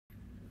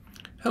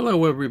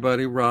Hello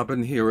everybody,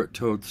 Robin here at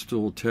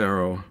Toadstool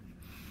Tarot,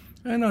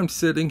 and I'm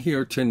sitting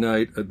here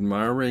tonight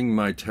admiring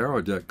my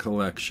tarot deck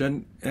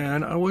collection,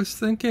 and I was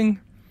thinking,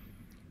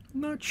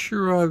 I'm not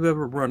sure I've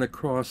ever run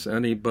across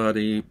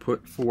anybody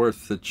put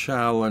forth the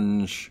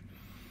challenge,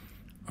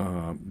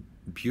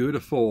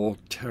 beautiful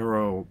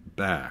tarot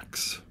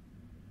backs.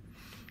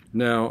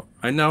 Now,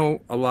 I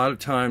know a lot of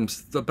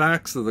times the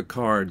backs of the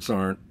cards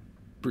aren't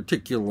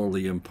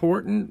particularly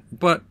important,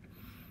 but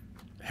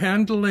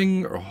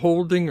handling or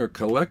holding or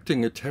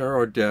collecting a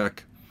tarot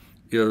deck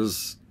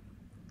is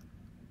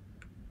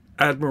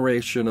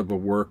admiration of a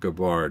work of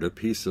art, a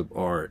piece of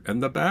art.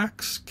 And the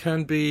backs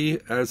can be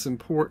as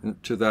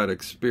important to that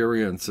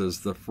experience as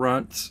the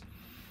fronts,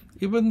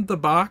 even the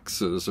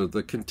boxes or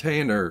the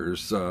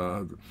containers,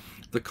 the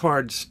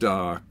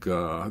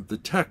cardstock, the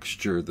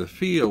texture, the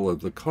feel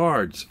of the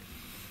cards.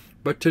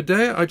 But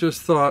today I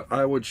just thought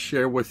I would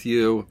share with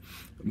you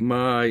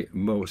my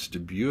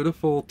most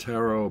beautiful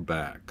tarot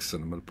backs,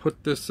 and I'm going to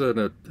put this in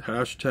a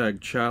hashtag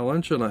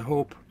challenge, and I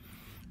hope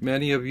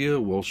many of you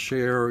will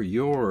share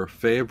your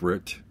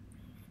favorite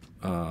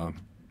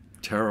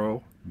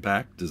tarot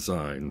back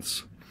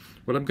designs.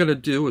 What I'm going to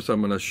do is I'm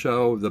going to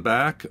show the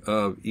back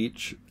of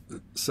each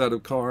set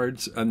of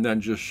cards and then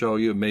just show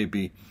you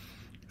maybe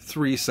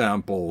 3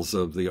 samples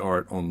of the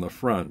art on the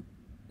front,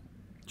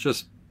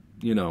 just,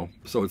 you know,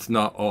 so it's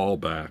not all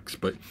backs,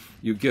 but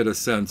you get a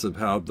sense of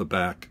how the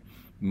back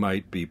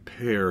might be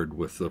paired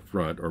with the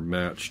front or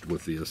matched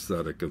with the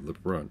aesthetic of the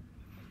front.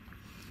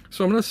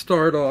 So I'm going to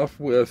start off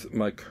with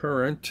my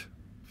current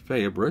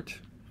favorite,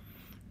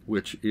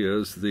 which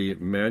is the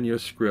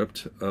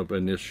Manuscript of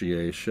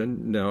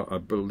Initiation. Now, I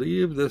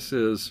believe this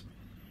is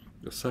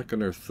the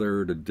 2nd or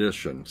 3rd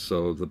edition,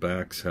 so the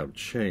backs have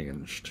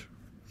changed.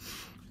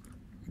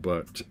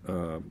 But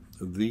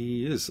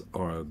these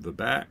are the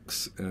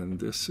backs, and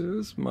this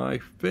is my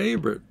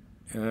favorite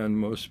and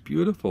most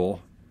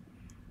beautiful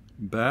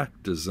back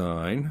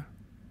design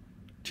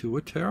to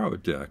a tarot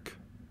deck.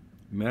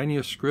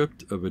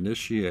 Manuscript of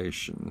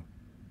Initiation.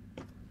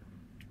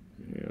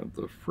 And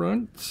the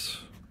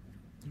fronts,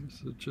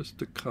 these are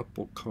just a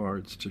couple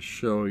cards to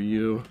show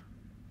you.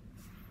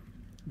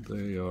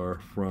 They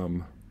are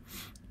from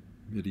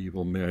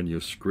medieval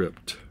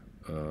manuscript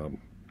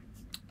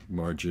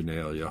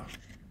marginalia.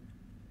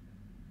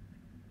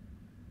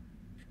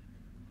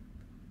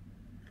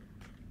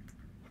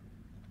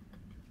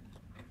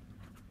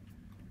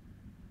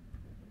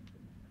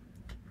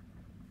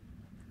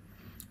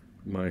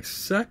 My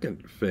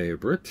second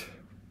favorite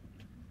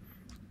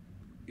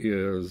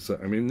is,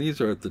 I mean, these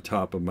are at the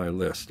top of my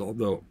list,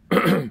 although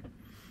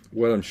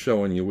what I'm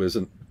showing you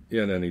isn't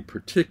in any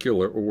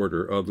particular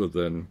order other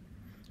than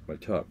my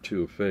top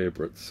 2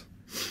 favorites.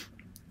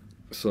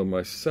 So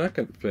my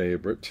second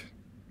favorite,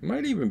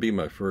 might even be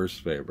my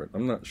first favorite,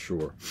 I'm not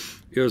sure,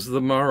 is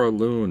the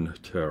Lunne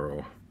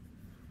Tarot.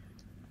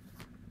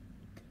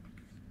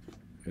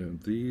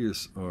 And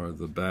these are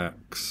the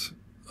backs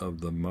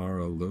of the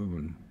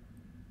Lunne.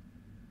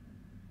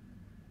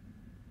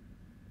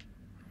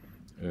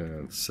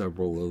 And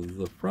several of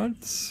the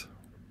fronts.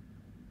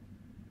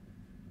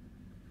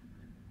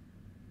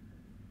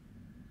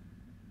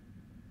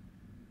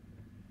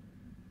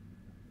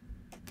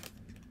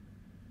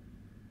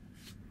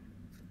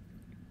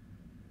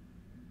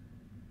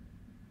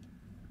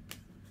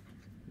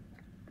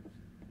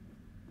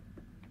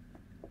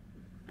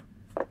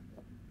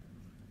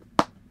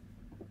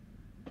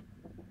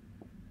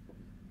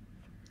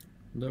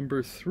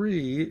 Number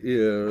 3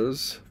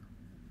 is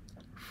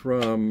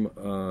from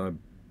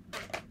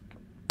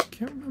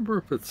I can't remember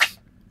if it's,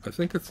 I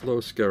think it's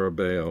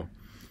Scarabeo,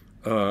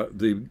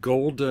 the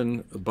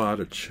Golden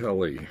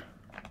Botticelli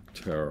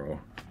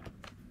Tarot.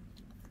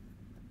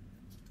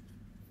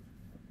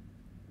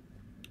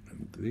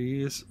 And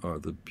these are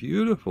the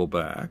beautiful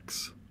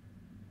backs.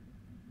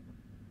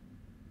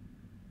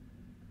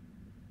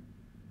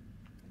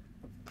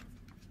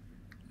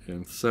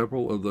 And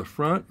several of the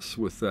fronts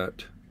with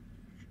that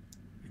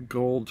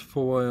gold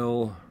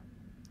foil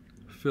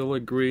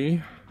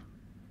filigree.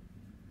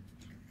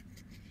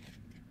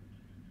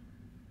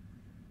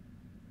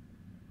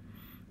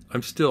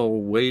 I'm still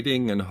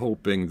waiting and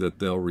hoping that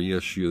they'll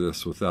reissue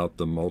this without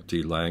the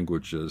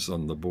multi-languages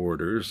on the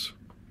borders,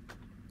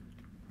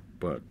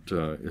 but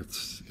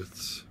it's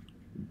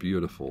a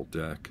beautiful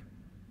deck.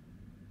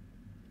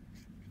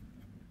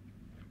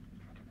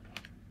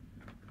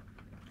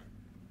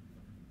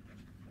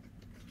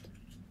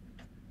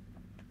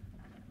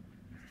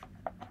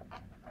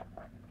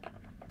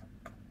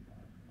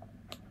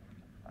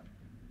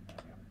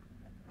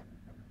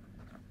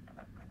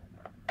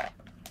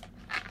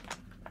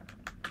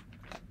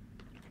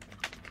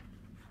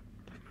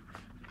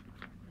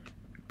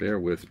 Bear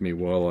with me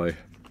while I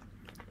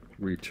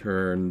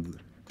return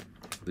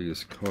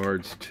these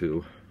cards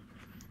to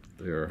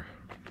their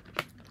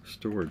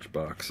storage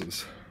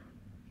boxes.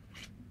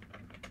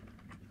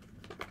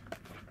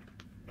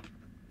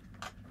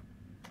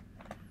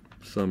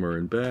 Some are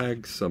in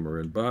bags, some are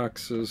in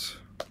boxes.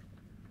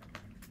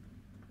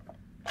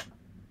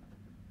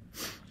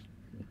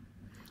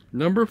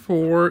 Number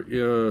 4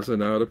 is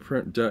an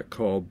out-of-print deck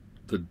called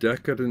the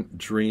Decadent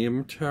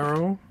Dream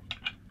Tarot.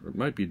 It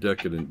might be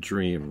Decadent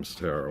Dreams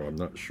Tarot, I'm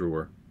not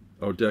sure.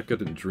 Oh,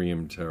 Decadent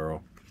Dream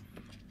Tarot.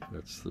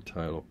 That's the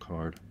title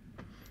card.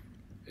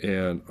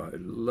 And I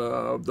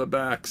love the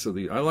backs of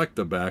these. I like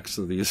the backs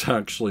of these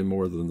actually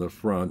more than the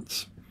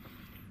fronts.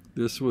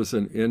 This was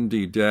an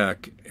indie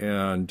deck,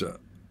 and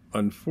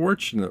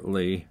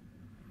unfortunately,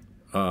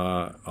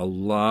 a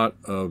lot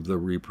of the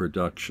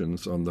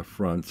reproductions on the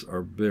fronts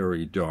are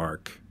very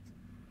dark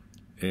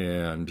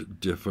and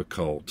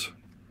difficult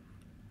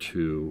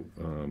to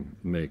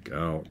make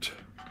out.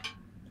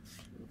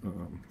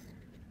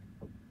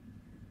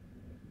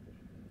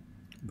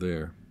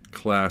 They're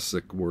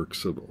classic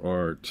works of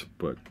art,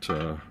 but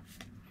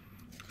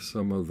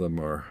some of them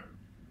are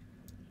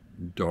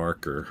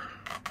darker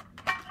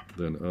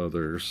than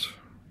others.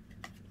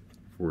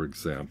 For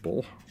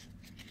example,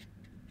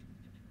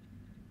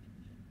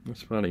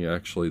 it's funny,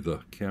 actually, the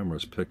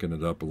camera's picking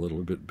it up a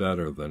little bit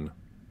better than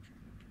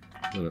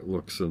it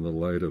looks in the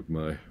light of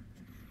my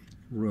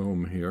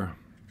room here.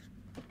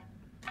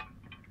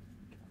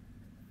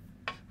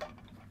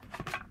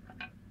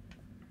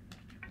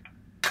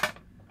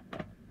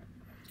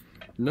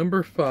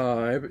 Number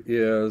 5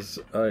 is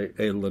a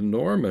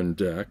Lenormand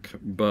deck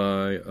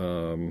by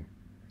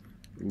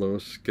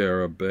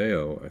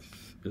Scarabeo.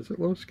 Is it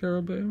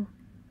Scarabeo?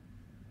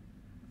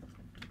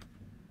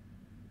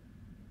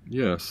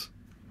 Yes.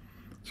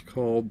 It's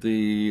called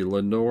the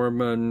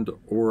Lenormand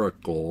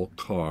Oracle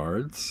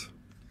cards.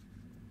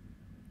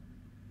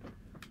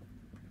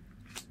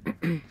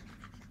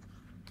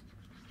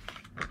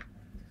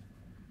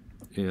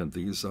 And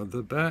these are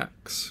the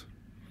backs.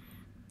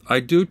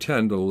 I do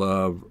tend to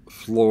love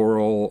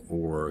floral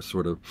or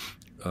sort of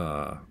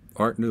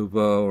Art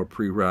Nouveau or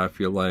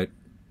Pre-Raphaelite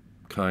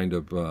kind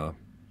of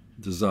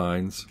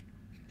designs.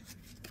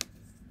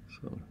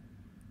 So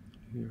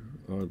here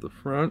are the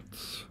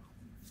fronts.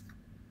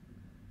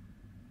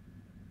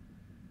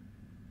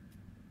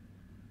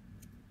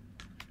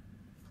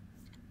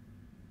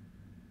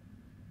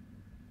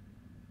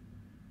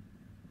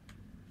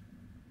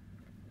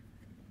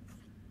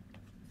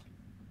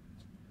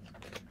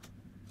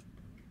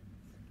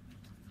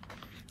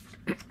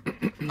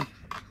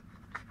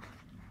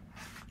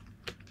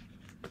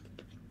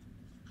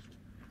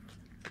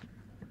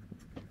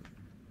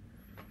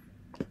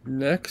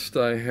 Next,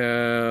 I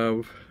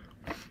have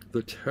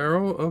the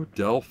Tarot of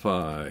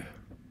Delphi.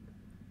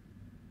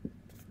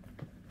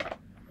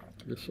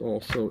 This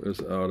also is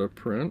out of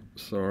print,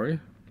 sorry.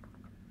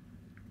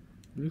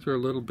 These are a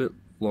little bit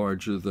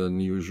larger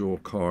than usual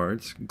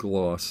cards,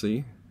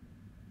 glossy,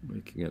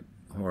 making it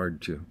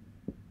hard to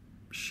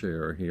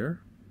share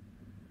here.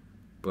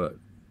 But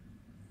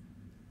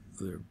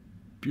they're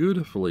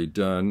beautifully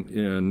done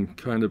in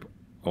kind of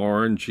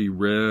orangey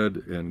red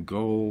and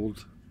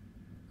gold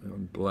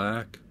and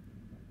black.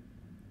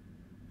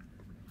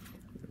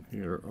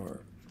 Here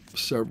are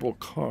several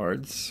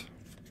cards.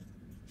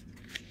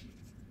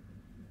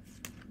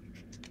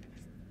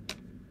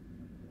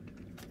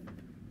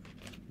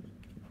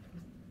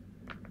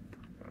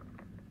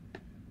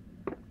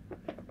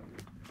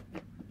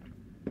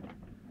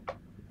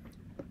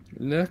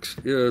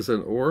 Next is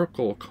an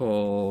oracle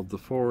called the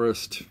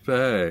Forest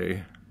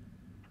Fae.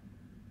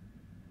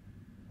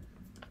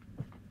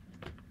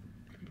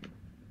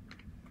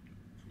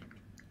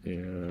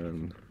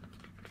 And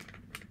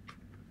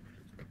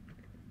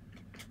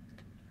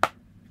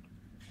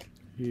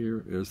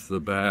here is the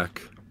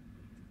back,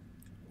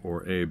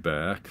 or a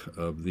back,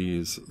 of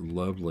these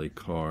lovely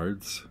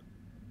cards.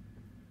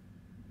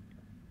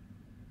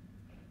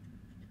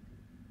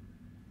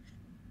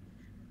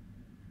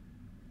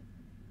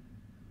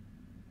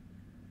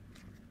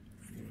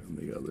 And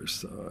the other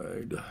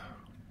side.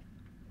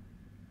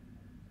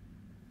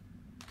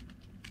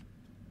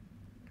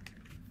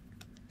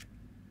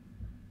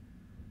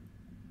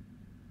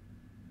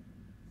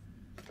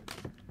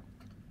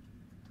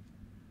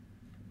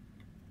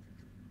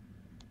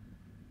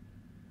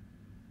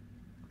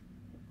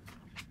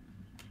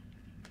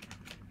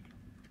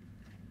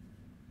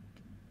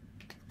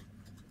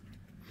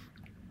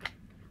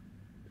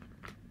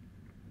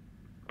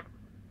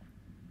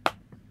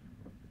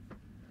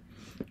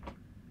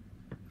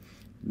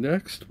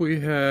 Next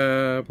we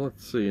have,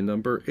 let's see,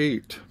 number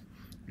 8,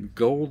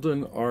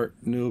 Golden Art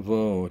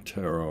Nouveau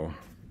Tarot.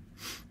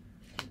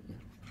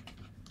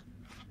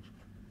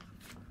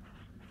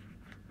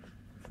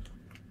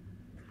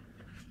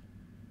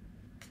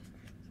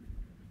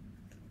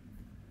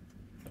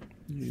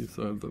 These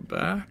are the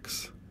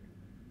backs.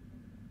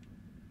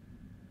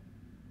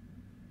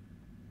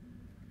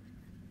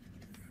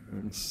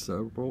 And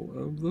several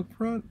of the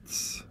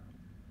fronts.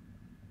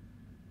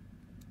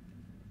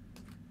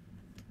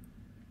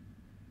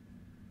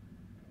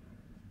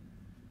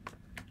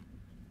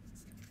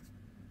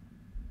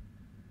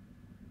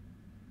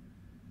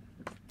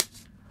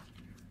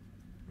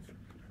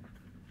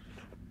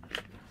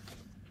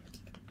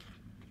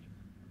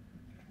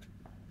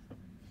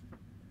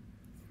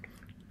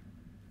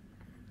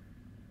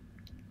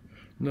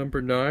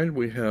 Number 9,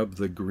 we have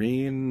the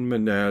Green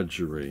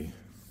Menagerie.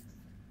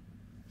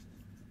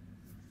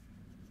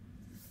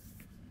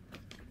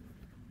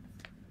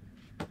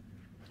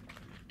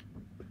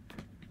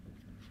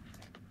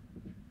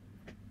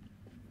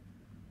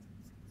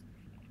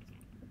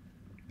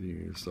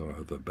 These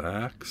are the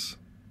backs.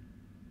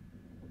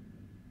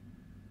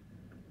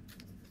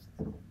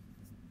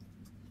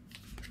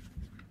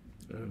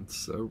 And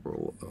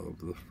several of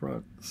the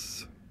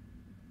fronts.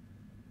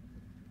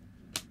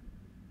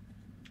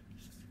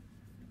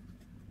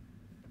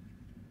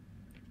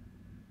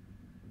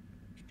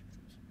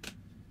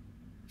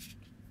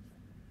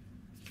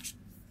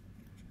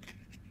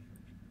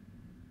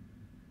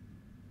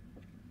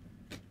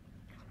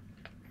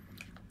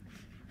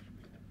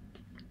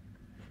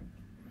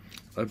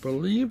 I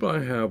believe I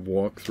have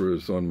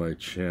walkthroughs on my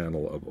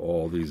channel of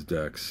all these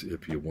decks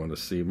if you want to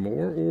see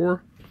more,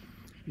 or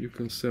you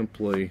can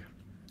simply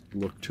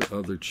look to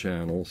other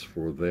channels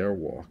for their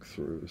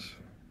walkthroughs.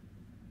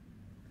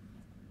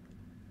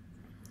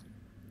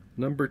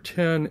 Number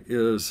 10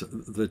 is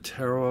the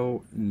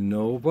Art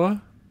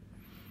Nouveau,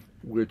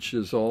 which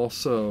is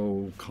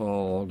also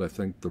called, I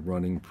think, the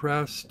Running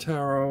Press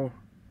Tarot.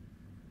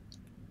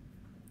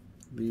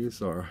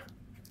 These are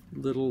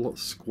little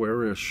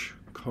squarish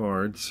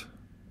cards.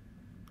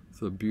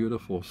 A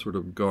beautiful sort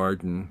of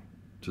garden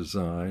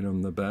design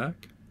on the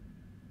back.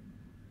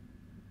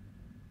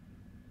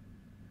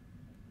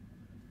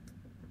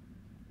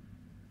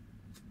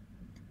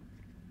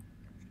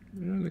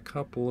 And a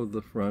couple of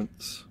the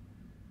fronts.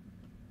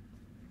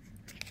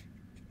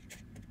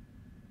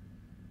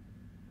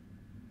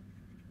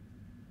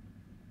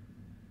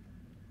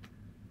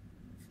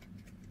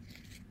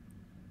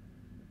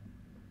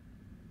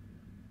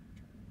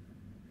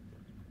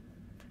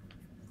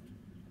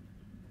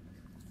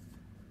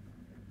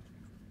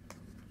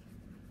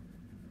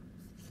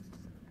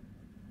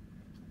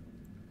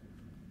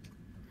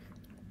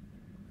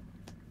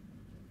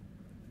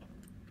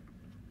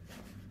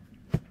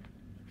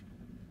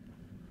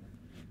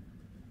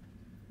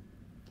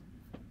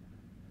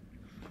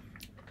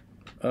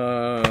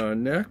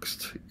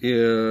 Next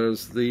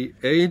is the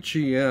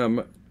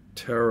AGM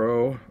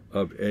Tarot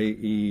of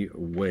A.E.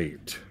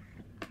 Waite.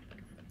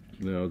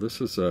 Now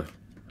this is a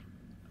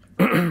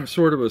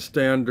sort of a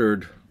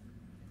standard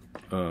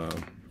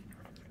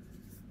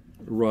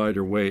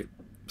Rider-Waite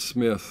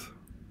Smith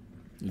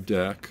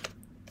deck.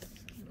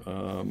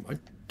 I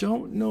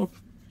don't know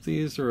if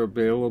these are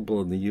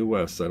available in the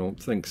US. I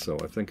don't think so.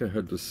 I think I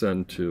had to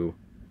send to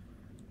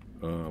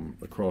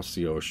across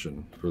the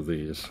ocean for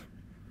these.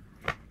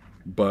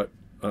 But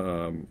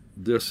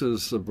this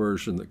is a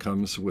version that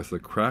comes with a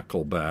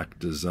crackleback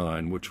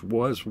design, which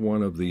was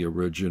one of the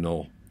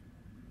original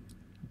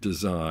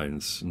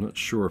designs. I'm not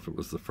sure if it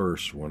was the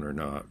first one or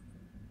not.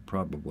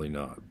 Probably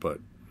not,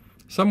 but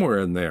somewhere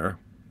in there.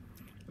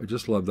 I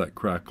just love that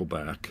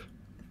crackleback.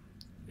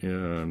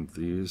 And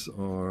these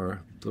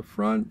are the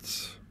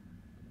fronts.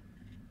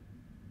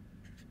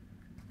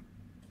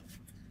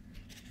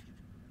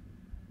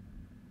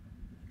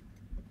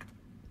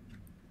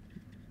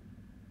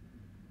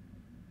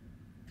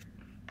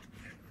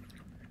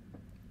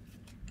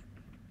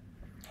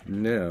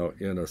 Now,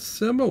 in a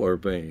similar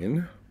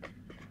vein,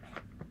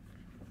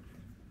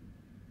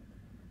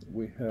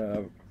 we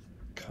have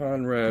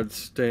Conrad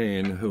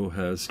Steyn, who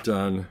has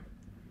done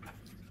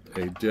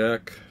a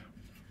deck.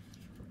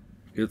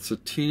 It's a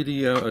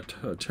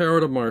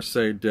Tarot de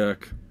Marseille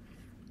deck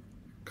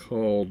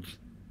called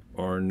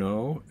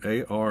Arnoult,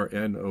 A-R-N-O-U-L-T,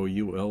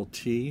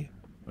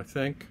 I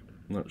think.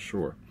 I'm not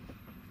sure.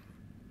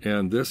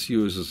 And this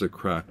uses a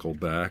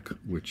crackleback,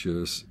 which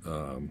is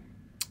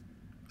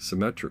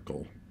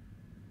symmetrical,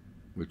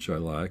 which I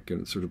like,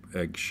 and it's sort of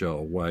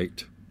eggshell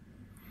white.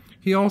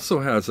 He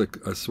also has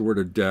a sort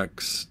of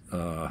decks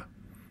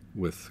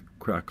with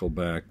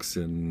cracklebacks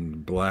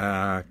in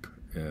black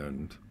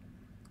and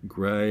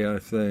gray, I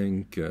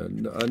think,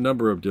 and a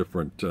number of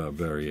different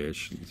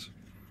variations.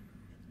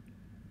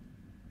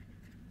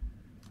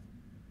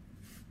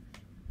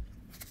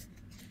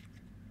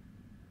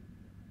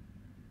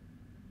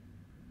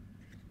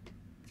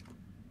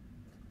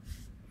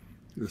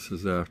 This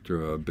is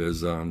after a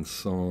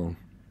Besançon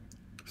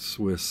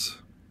Swiss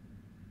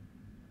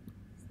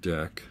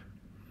deck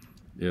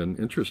in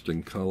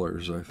interesting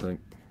colors, I think.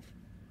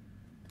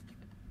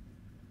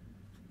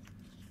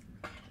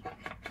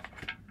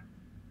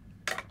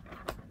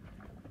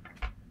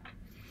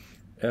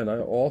 And I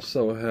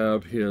also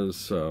have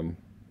his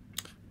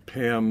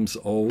Pam's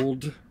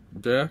Old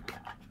deck.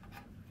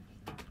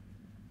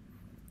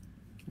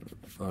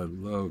 I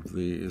love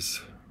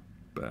these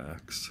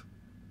backs.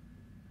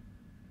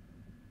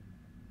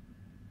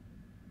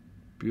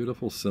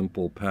 Beautiful,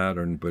 simple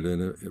pattern, but in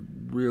a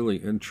really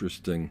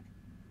interesting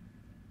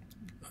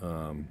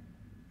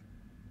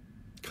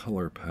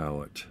color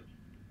palette.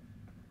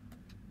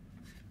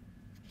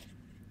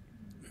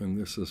 And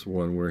this is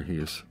one where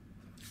he's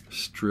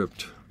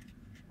stripped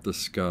the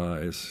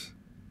skies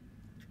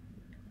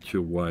to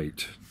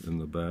white in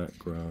the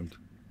background.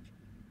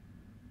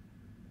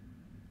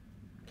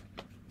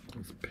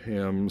 It's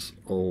Pam's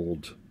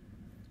Old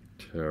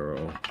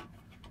Tarot.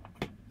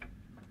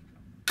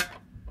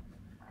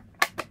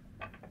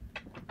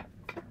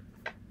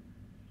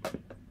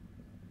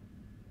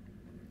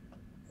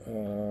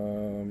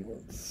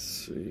 Let's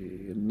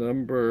see,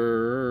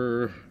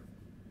 number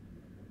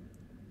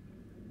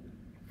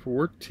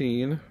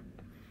 14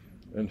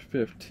 and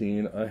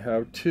 15. I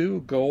have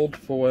two gold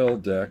foil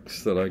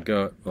decks that I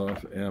got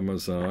off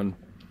Amazon.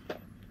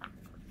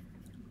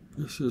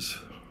 This is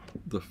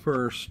the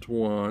first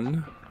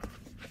one.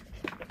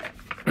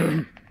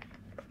 And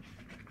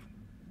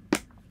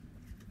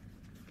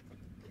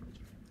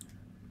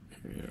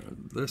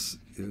this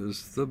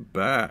is the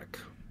back.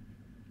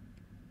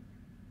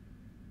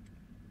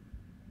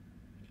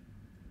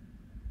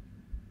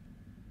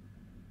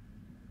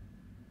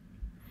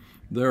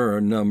 There are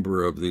a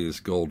number of these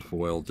gold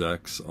foil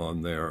decks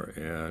on there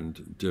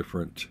and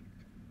different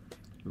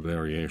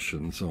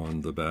variations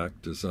on the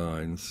back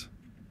designs.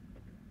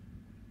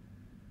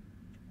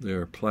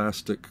 They're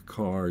plastic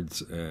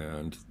cards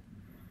and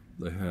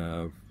they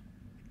have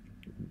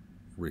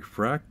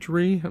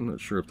refractory, I'm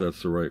not sure if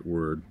that's the right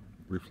word,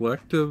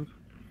 reflective,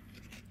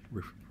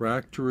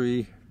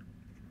 refractory,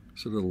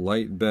 sort of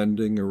light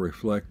bending or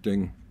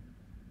reflecting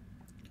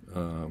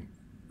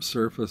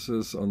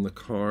surfaces on the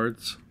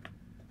cards,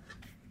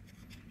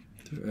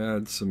 to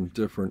add some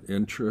different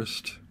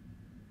interest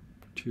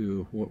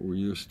to what we're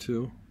used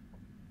to.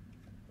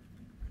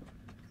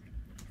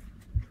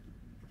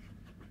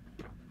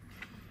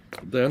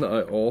 Then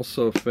I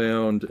also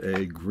found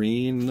a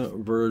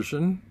green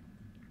version.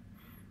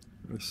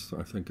 This,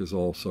 I think, is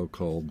also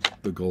called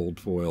the Gold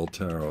Foil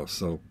Tarot.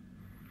 So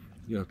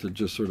you have to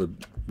just sort of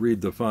read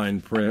the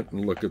fine print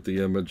and look at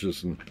the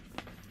images and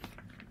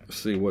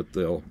see what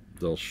they'll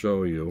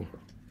show you.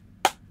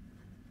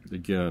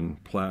 Again,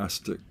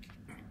 plastic.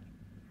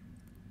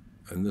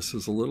 And this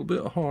is a little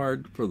bit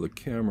hard for the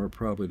camera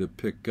probably to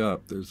pick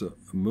up. There's a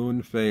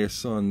moon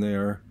face on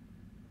there,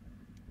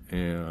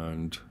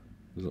 and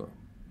there's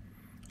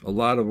a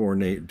lot of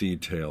ornate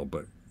detail,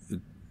 but it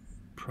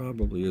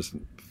probably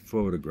isn't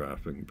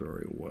photographing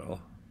very well.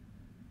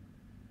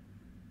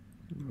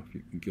 I don't know if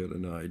you can get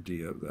an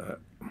idea of that.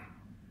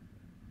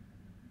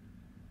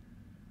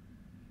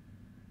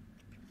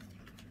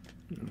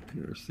 And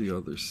here's the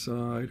other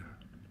side.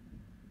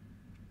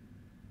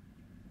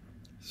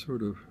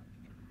 Sort of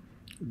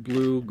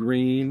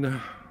blue-green.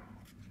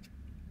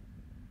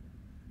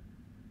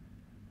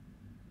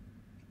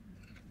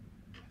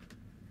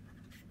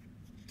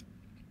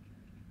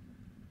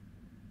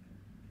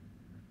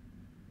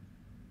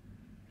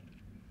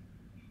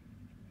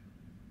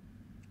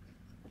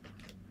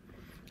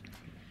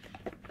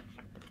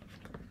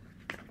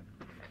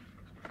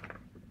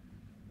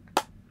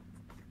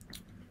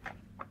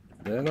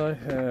 Then I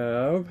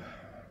have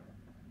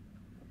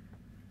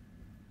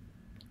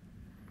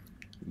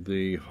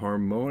the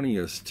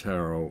Harmonious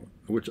Tarot,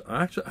 which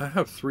actually I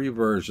have three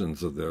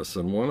versions of this,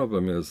 and one of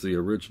them is the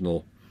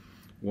original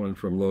one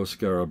from Lo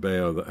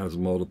Scarabeo that has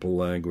multiple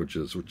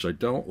languages, which I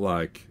don't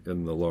like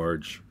in the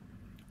large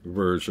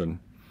version.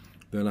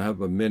 Then I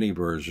have a mini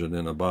version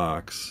in a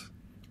box,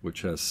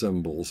 which has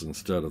symbols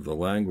instead of the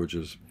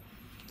languages.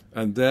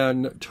 And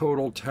then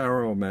Total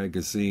Tarot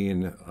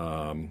magazine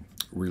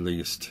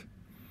released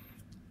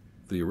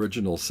the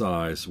original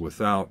size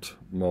without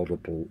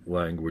multiple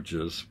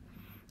languages.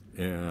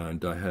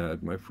 And I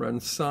had my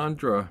friend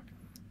Sandra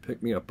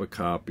pick me up a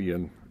copy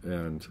and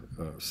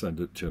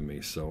send it to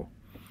me. So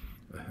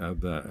I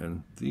have that.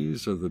 And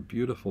these are the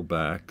beautiful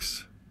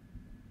backs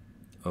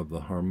of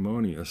the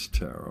Harmonious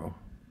Tarot.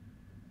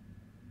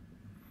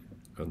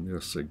 And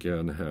this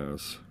again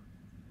has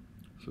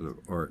sort of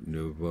Art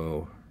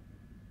Nouveau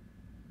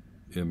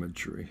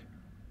imagery.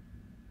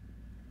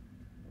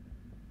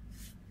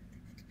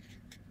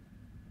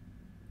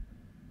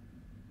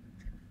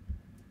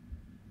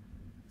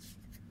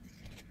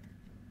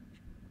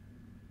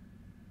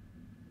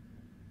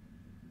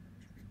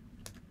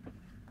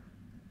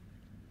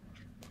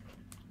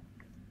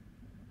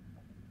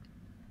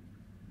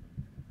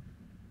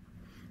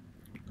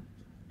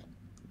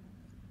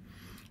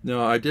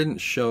 Now, I didn't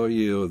show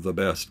you the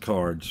best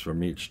cards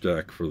from each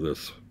deck for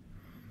this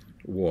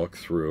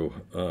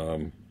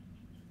walkthrough.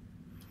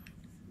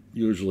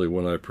 Usually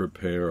when I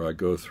prepare, I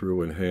go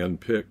through and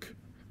handpick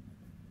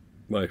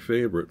my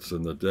favorites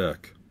in the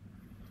deck.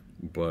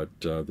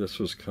 But this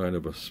was kind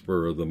of a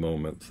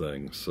spur-of-the-moment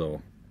thing.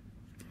 So,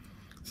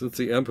 since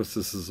the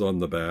emphasis is on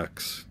the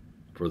backs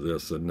for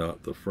this and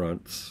not the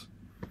fronts,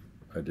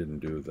 I didn't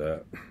do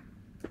that.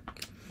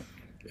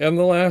 And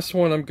the last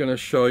one I'm going to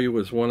show you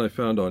is one I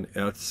found on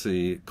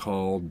Etsy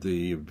called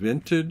the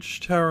Vintage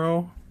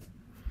Tarot.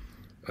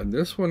 And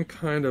this one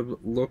kind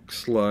of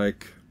looks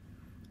like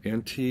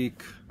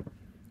antique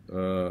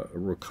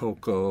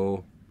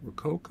Rococo,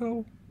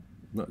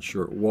 not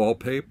sure,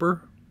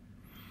 wallpaper,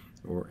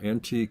 or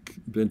antique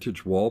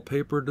vintage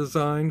wallpaper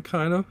design,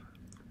 kind of.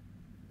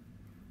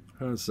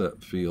 How does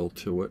that feel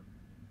to it?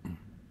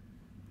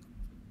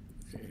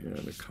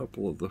 And a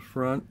couple of the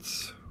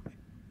fronts.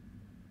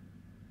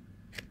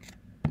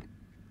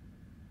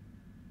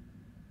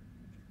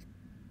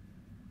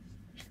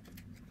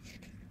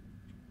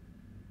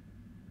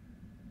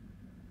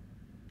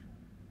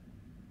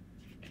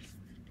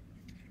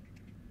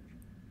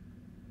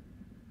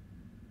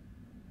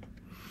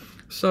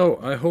 So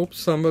I hope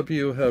some of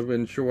you have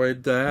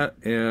enjoyed that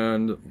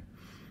and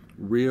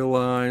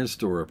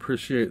realized or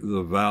appreciate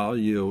the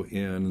value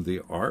in the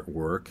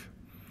artwork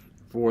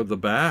for the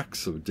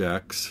backs of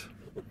decks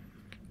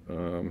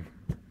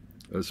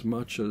as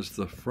much as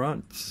the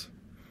fronts.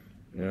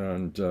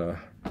 And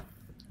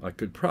I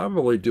could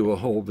probably do a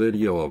whole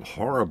video of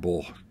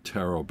horrible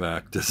tarot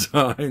back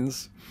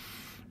designs,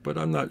 but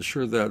I'm not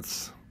sure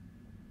that's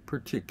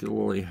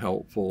particularly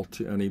helpful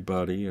to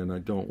anybody, and I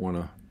don't want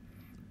to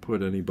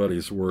put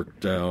anybody's work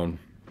down.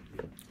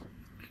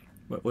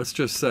 But let's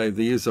just say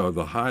these are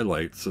the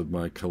highlights of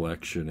my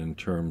collection in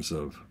terms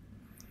of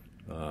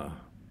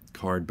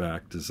card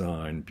back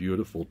design,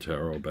 beautiful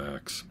tarot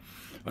backs.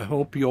 I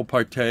hope you'll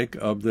partake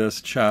of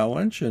this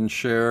challenge and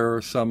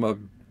share some of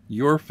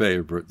your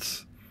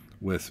favorites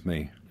with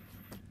me.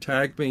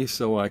 Tag me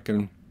so I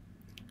can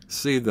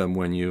see them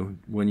when you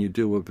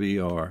do a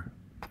VR.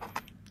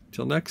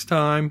 Till next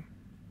time,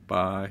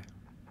 bye.